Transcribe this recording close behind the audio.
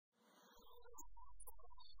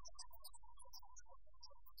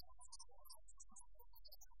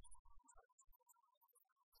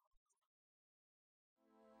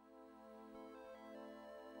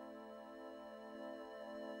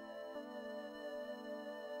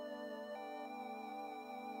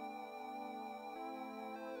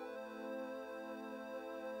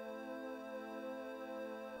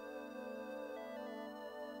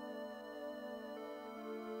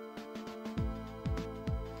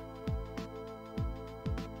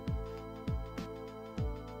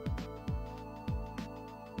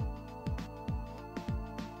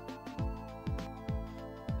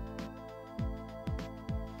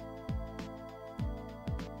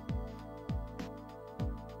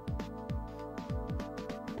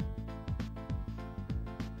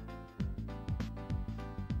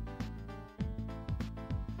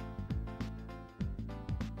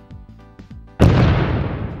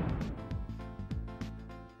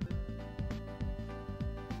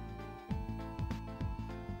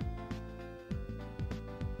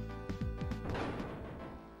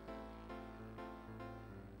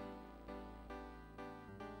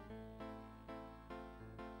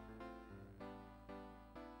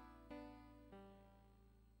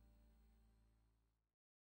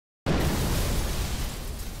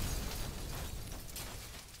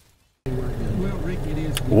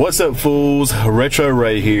What's up, fools? Retro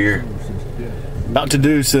Ray here. About to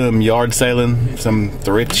do some yard sailing, some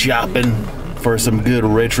thrift shopping for some good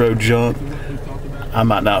retro junk. I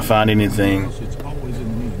might not find anything,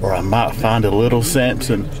 or I might find a little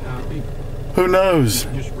Samson. Who knows?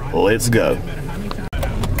 Let's go.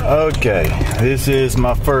 Okay, this is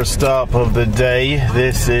my first stop of the day.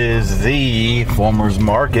 This is the farmer's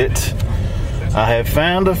market. I have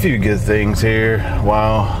found a few good things here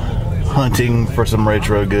while hunting for some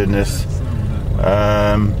retro goodness.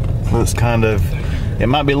 Looks kind of, it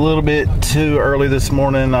might be a little bit too early this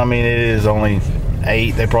morning. I mean, it is only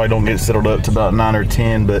 8. They probably don't get settled up to about 9 or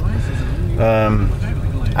 10, but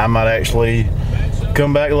I might actually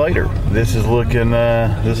come back later. This is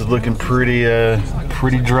looking pretty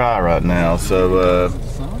dry right now, so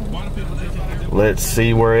let's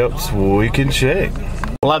see where else we can check.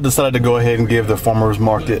 Well, I've decided to go ahead and give the farmer's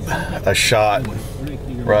market a shot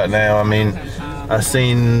right now. I mean, I've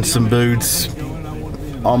seen some boots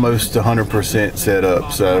almost 100% set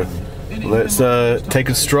up, so let's take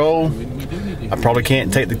a stroll. I probably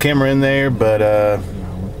can't take the camera in there, but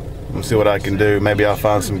we'll see what I can do. Maybe I'll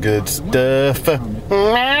find some good stuff.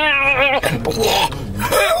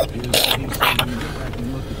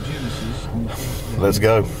 Let's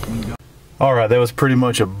go. All right, that was pretty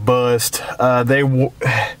much a bust. There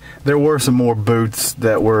were some more boots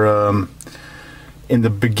that were in the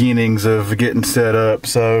beginnings of getting set up,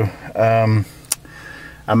 so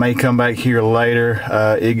I may come back here later.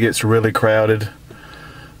 It gets really crowded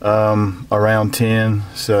around 10,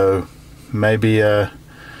 so maybe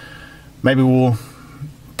we'll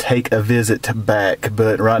take a visit back,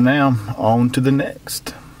 but right now on to the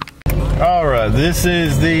next. All right, this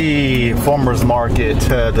is the farmer's market,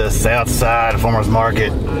 the south side farmer's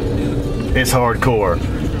market. It's hardcore,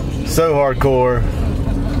 so hardcore.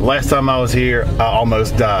 Last time I was here, I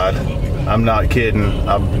almost died. I'm not kidding.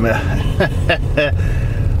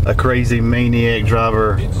 A crazy maniac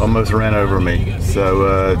driver almost ran over me.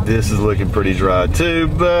 So this is looking pretty dry too,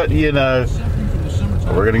 but you know,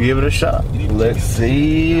 we're gonna give it a shot. Let's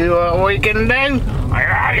see what we can do.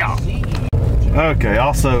 Okay,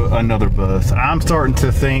 also another bus. I'm starting to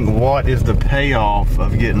think, what is the payoff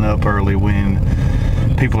of getting up early when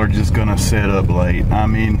people are just gonna set up late? I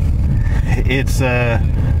mean, it's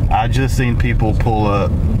I just seen people pull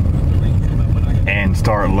up and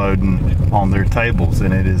start loading on their tables,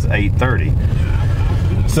 and it is 8:30.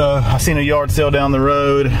 So I seen a yard sale down the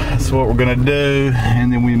road. That's what we're gonna do,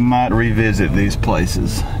 and then we might revisit these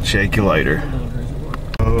places. Check you later.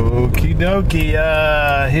 Okie dokie,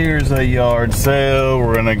 here's a yard sale.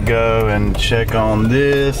 We're gonna go and check on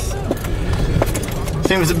this.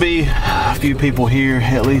 Seems to be a few people here.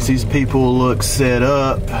 At least these people look set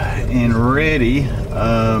up and ready.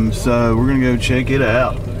 So we're gonna go check it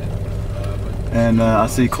out. And I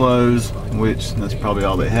see clothes, which that's probably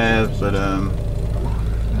all they have, but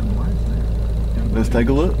let's take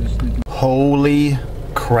a look. Holy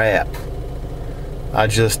crap. I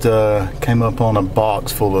just came up on a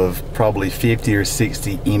box full of probably 50 or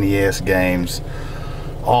 60 NES games,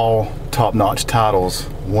 all top-notch titles,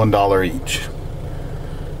 $1 each.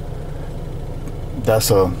 That's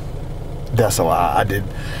a lie.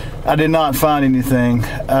 I did not find anything.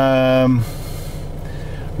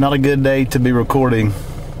 Not a good day to be recording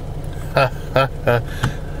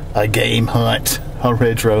a game hunt, a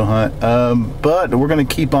retro hunt. But we're gonna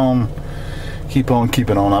keep on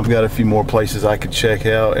keeping on. I've got a few more places I could check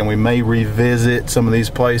out, and we may revisit some of these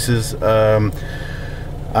places. I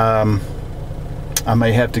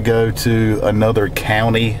may have to go to another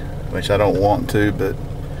county, which I don't want to, but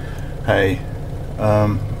hey,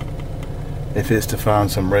 if it's to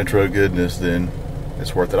find some retro goodness, then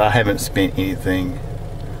it's worth it. I haven't spent anything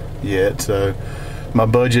yet, so my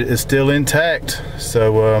budget is still intact,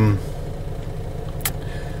 so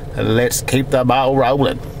let's keep the ball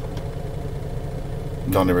rolling.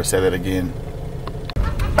 Don't ever say that again.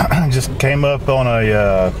 Just came up on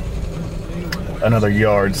a another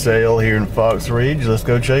yard sale here in Fox Ridge. Let's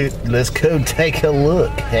go take a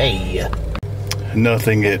look. Hey,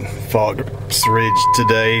 nothing at Fox Ridge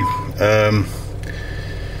today.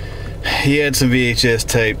 He had some VHS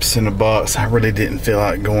tapes in the box. I really didn't feel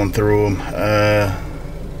like going through them.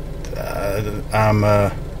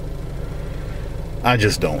 I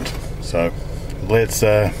just don't. So let's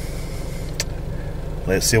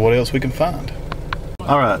see what else we can find.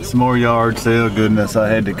 All right, some more yard sale goodness. I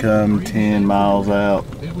had to come 10 miles out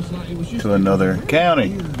to another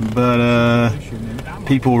county, but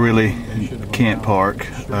people really can't park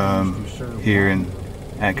here in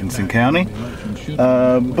Atkinson County.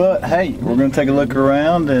 But hey, we're gonna take a look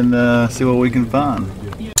around and see what we can find.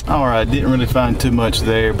 All right, didn't really find too much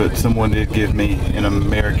there, but someone did give me an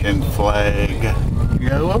American flag.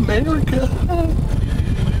 Go America!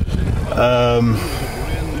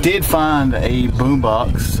 Did find a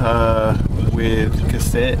boombox with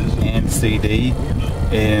cassette and CD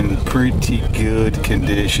in pretty good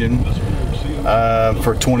condition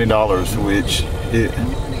for $20, which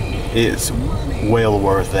it's well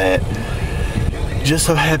worth that. Just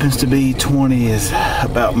so happens to be 20 is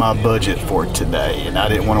about my budget for today, and I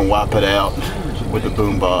didn't want to wipe it out with the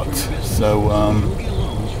boombox. So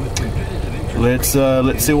let's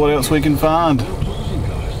see what else we can find.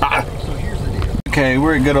 Okay,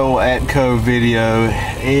 we're at good old Atco Video.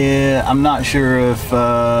 Yeah, I'm not sure if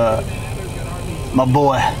my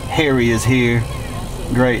boy Harry is here.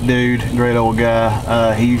 Great dude, great old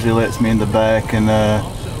guy. He usually lets me in the back and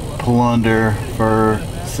plunder for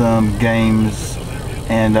some games.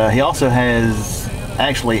 And he also has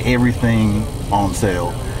actually everything on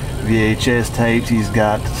sale. VHS tapes, he's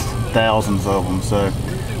got thousands of them. So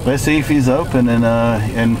let's see if he's open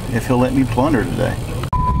and if he'll let me plunder today.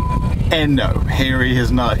 And no, Harry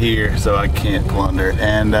is not here, so I can't plunder.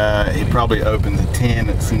 And he probably opens at 10,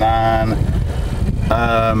 it's 9.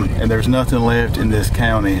 And there's nothing left in this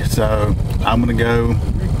county. So I'm gonna go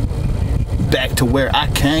back to where I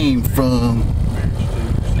came from,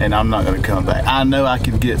 and I'm not gonna come back. I know I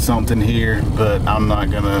could get something here, but I'm not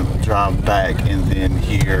gonna drive back and then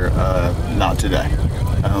here, not today.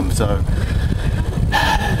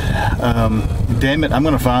 Damn it, I'm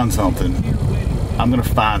gonna find something. I'm gonna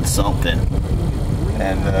find something,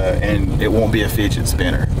 and it won't be a fidget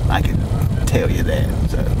spinner. I can tell you that.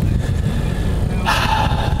 So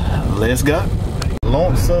let's go.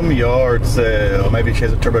 Lonesome yard sale. Maybe she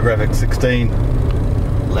has a TurboGrafx 16.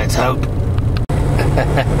 Let's hope.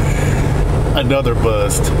 Another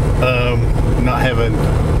bust. Not having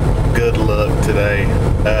good luck today,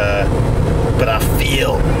 but I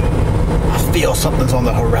feel something's on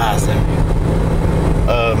the horizon.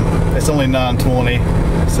 It's only 9:20,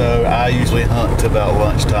 so I usually hunt to about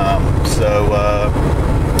lunchtime. So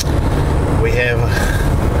we have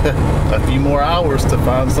a few more hours to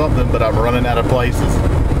find something, but I'm running out of places.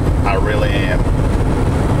 I really am.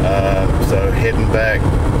 So heading back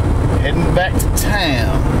to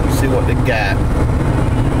town. See what they got.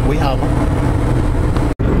 We holla.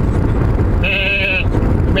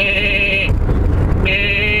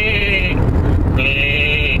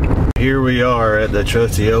 Here we are at the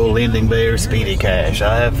trusty old Lending Bear Speedy Cash.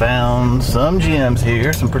 I have found some gems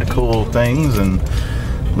here, some pretty cool things, and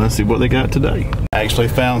let's see what they got today. I actually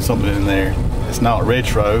found something in there. It's not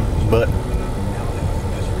retro, but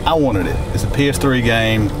I wanted it. It's a PS3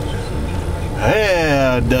 game.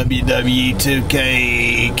 Yeah, WWE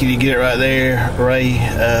 2K. Can you get it right there, Ray?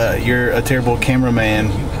 You're a terrible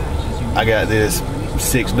cameraman. I got this,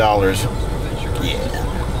 $6. Yeah.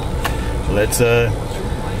 Let's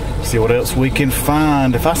see what else we can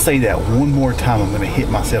find. If I say that one more time, I'm gonna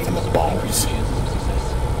hit myself in the balls.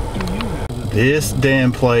 This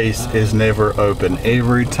damn place is never open.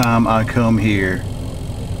 Every time I come here,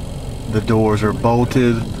 the doors are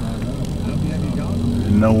bolted.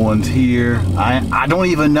 No one's here. I don't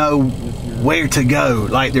even know where to go.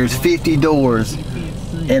 Like, there's 50 doors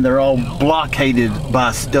and they're all blockaded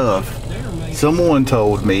by stuff. Someone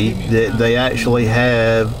told me that they actually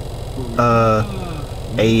have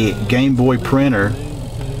a Game Boy printer,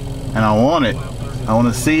 and I want it. I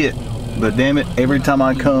want to see it, but damn it, every time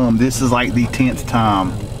I come, this is like the 10th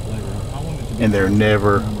time, and they're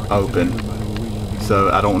never open. So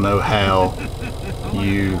I don't know how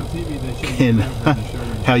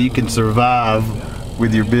you can survive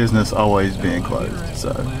with your business always being closed.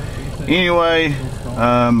 So anyway,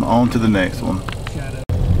 on to the next one.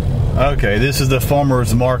 Okay, this is the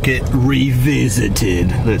farmer's market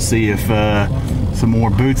revisited. Let's see if some more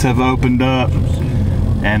booths have opened up,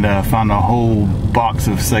 and found a whole box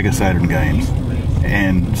of Sega Saturn games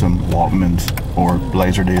and some Walkmans or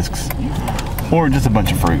laser discs or just a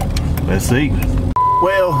bunch of fruit. Let's see.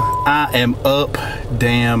 Well, I am up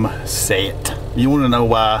damn set. You want to know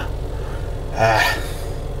why?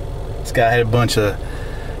 This guy had a bunch of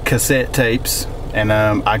cassette tapes, and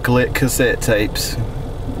I collect cassette tapes,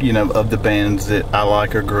 you know, of the bands that I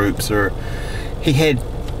like or groups. Or he had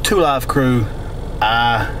Two Live Crew.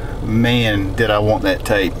 Man, did I want that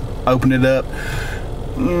tape. Open it up.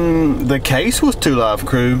 The case was Two Live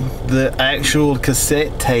Crew. The actual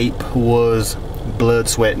cassette tape was Blood,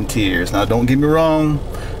 Sweat, and Tears. Now, don't get me wrong,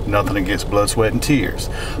 nothing against Blood, Sweat, and Tears.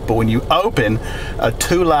 But when you open a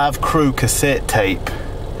Two Live Crew cassette tape,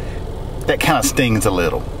 that kind of stings a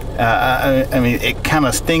little. I mean, it kind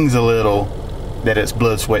of stings a little that it's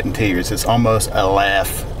blood, sweat, and tears. It's almost a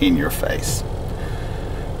laugh in your face.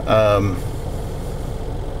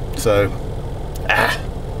 So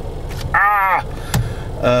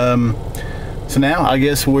now I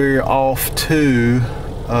guess we're off to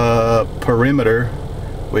Perimeter,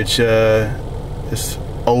 which this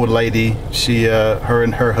old lady, her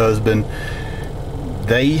and her husband,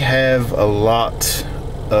 they have a lot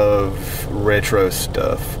of retro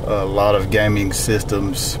stuff, a lot of gaming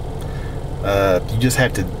systems. You just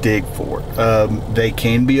have to dig for it. They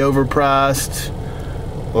can be overpriced.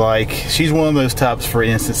 Like, she's one of those types, for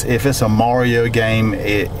instance, if it's a Mario game,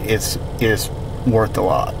 it's worth a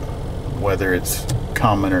lot, whether it's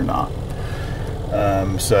common or not.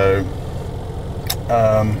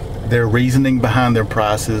 Their reasoning behind their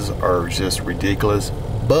prices are just ridiculous,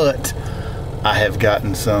 but I have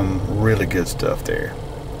gotten some really good stuff there.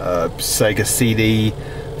 Sega CD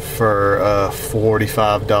for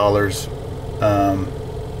 $45.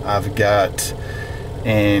 I've got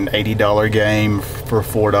an $80 game for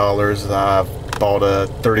 $4. I've bought a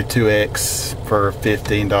 32X for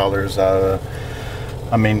 $15.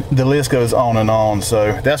 I mean, the list goes on and on.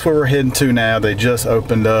 So that's where we're heading to now. They just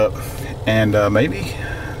opened up, and maybe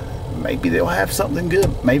they'll have something good.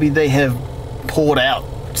 Maybe they have pulled out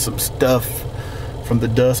some stuff from the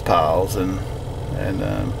dust piles, and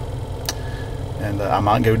I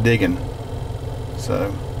might go digging.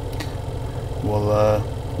 So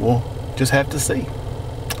we'll just have to see.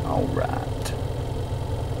 All right.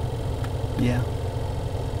 Yeah.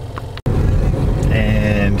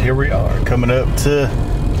 And here we are, coming up to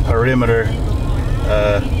Perimeter.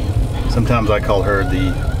 Sometimes I call her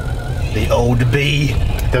the old bee,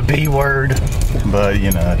 the B word, but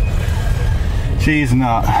you know, she's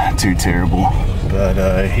not too terrible.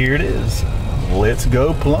 But here it is. Let's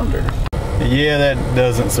go plunder. Yeah, that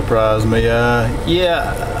doesn't surprise me.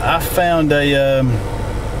 Yeah, I found a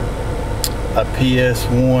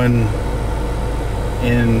PS1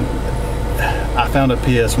 I found a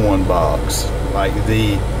PS1 box, like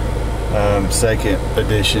the second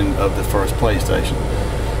edition of the first PlayStation,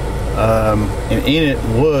 and in it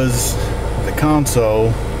was the console.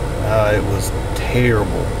 It was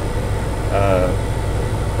terrible.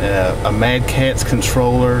 A Mad Catz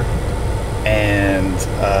controller and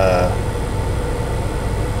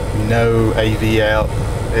no AV out.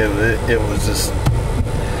 It was just,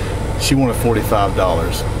 she wanted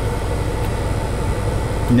 $45.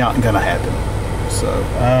 Not gonna happen. So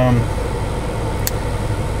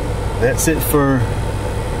that's it for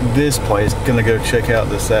this place. Gonna go check out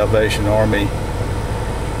the Salvation Army,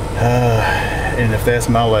 and if that's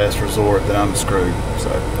my last resort, then I'm screwed. So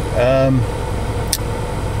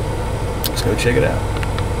let's go check it out.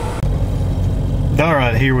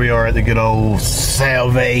 Alright, here we are at the good old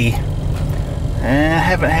Salve. I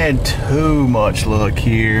haven't had too much luck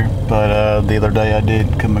here, but the other day I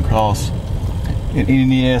did come across an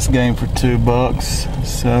NES game for $2,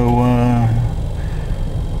 so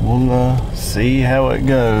we'll see how it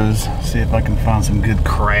goes. See if I can find some good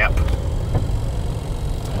crap.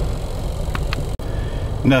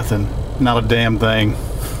 Nothing, not a damn thing.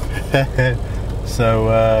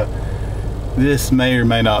 So this may or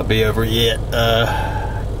may not be over yet.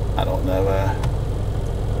 I don't know.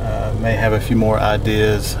 May have a few more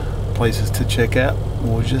ideas, places to check out.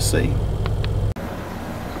 We'll just see.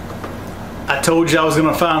 I told you I was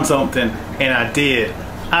gonna find something, and I did.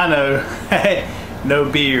 I know. No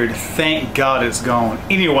beard. Thank God it's gone.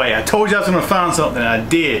 Anyway, I told you I was gonna find something, and I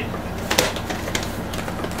did.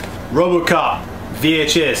 RoboCop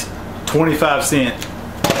VHS, 25 cents.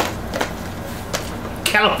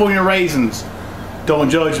 California Raisins, don't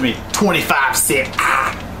judge me, 25 cents.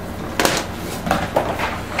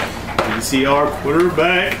 VCR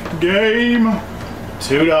quarterback game,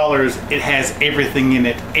 $2. It has everything in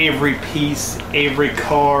it, every piece, every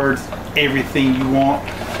card, everything you want.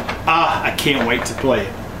 I can't wait to play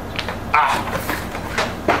it.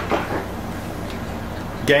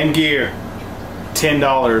 Game Gear,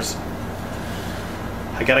 $10.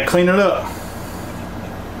 I gotta clean it up.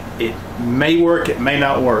 It may work, it may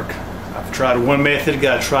not work. I've tried one method,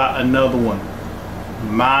 gotta try another one.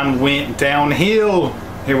 Mine went downhill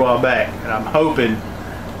here a while back, and I'm hoping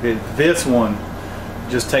that this one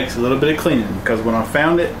just takes a little bit of cleaning, because when I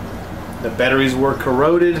found it, the batteries were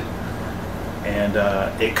corroded, and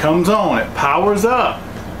it comes on, it powers up,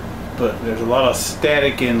 but there's a lot of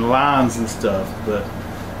static and lines and stuff. But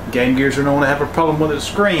Game Gears are known to have a problem with its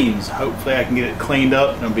screens. Hopefully I can get it cleaned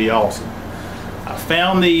up and it'll be awesome. I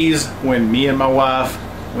found these when me and my wife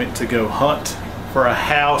went to go hunt for a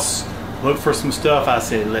house, look for some stuff. I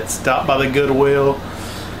said, let's stop by the Goodwill,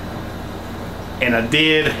 and I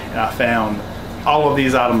did, and I found all of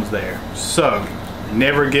these items there. So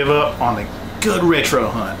never give up on a good retro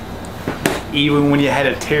hunt, even when you had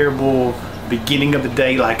a terrible beginning of the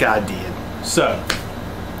day like I did. So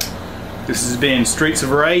this has been Streets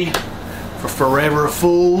of Ray for Forever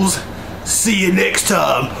Fools. See you next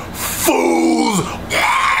time, fools!